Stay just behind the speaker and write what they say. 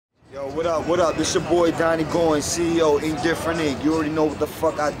Yo, what up, what up? This your boy Donnie Goins, CEO, Indifferent Inc. You already know what the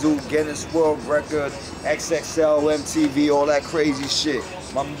fuck I do. Guinness World Record, XXL, MTV, all that crazy shit.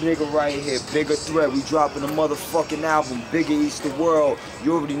 My nigga right here, Bigga Threat. We dropping a motherfucking album, BIGGA Eats the World.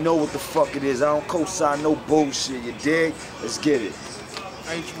 You already know what the fuck it is. I don't co-sign no bullshit, you dig? Let's get it.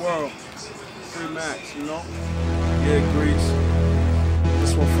 H World, Free Max, you know? Yeah, Grease.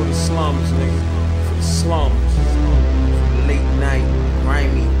 This one for the slums, nigga. For the slums. Late night,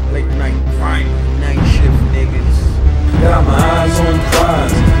 grimy, late night, grimy, night shift niggas. Got my eyes on the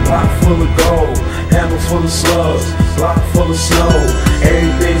prize, block full of gold, hammer full of slugs, block full of snow.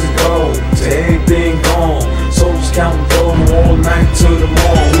 Everything's gold, to everything gone. Soldiers counting gold all night till the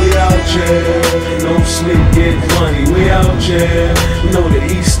morning. We out here, no sleep, get money. We out here, we know the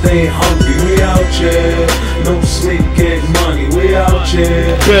East stay hungry. We out here, no sleep, get money. We out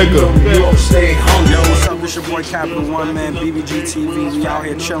here, New York stay hungry. Yo, what's up? This your boy Capital One, man. BBG TV. We out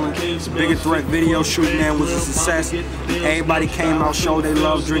here chilling. It's a Bigga Threat video shoot, man. Was a success. Everybody came out, showed they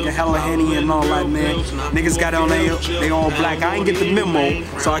love, drinking hella Henny and all that, man. Niggas got on they all black. I ain't get the memo,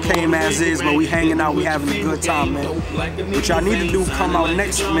 so I came as is, but we hanging out, we having a good time, man. What y'all need to do, come out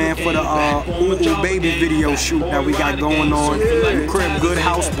next, man, for the OUTCHEEA Baby video shoot that we got going on. The crib, good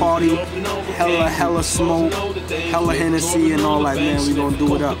house party, hella smoke, hella Hennessy and all that, man. We gonna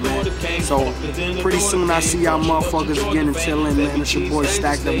do it up, man. So pretty soon I see y'all motherfuckers again until then, man. It's your boy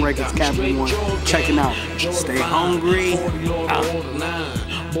Stacked Up Records, Capital One. Checking out. Stay hungry.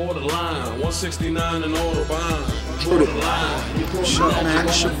 Borderline, 169 and Autobahn. What's up, man?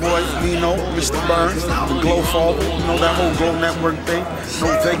 It's your boy, Nino, Mr. Burns, the Glow Father, you know that whole Glow Network thing. No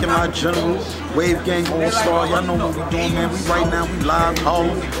Vacant Lot General, Wave Gang All-Star, y'all know what we doing, man. We right now, we live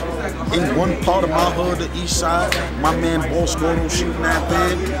Harlem. In one part of my hood, the east side, my man Boss Gordo shooting that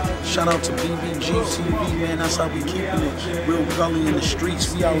bed. Shout out to BBG TV, man, that's how we keeping it. Real gully in the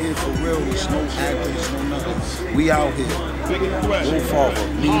streets, we out here for real. There's no actors, no nothing. We out here. Glow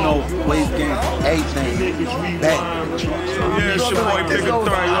Father, Nino, Wave Gang, everything. Back. Yeah, it's your boy Bigga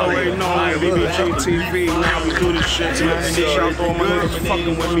Threat, you already know, man. BBG TV, now we do this shit, man. Shout out to all my niggas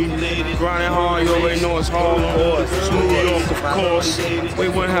fucking with me. Grinding hard, you already know it's hard. It's New York, of course. We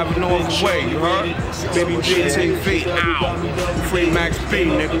wouldn't have it no other way, you heard? BBG TV, ow. Free Max B,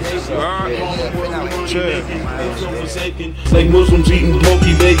 niggas, you heard? Chill. Like Muslims eating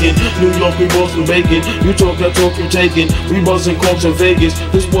pokey bacon, New York we Boston bacon. You talk that talk you taking, we buzzing corks in Vegas.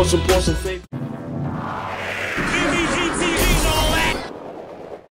 This was a Boston fake.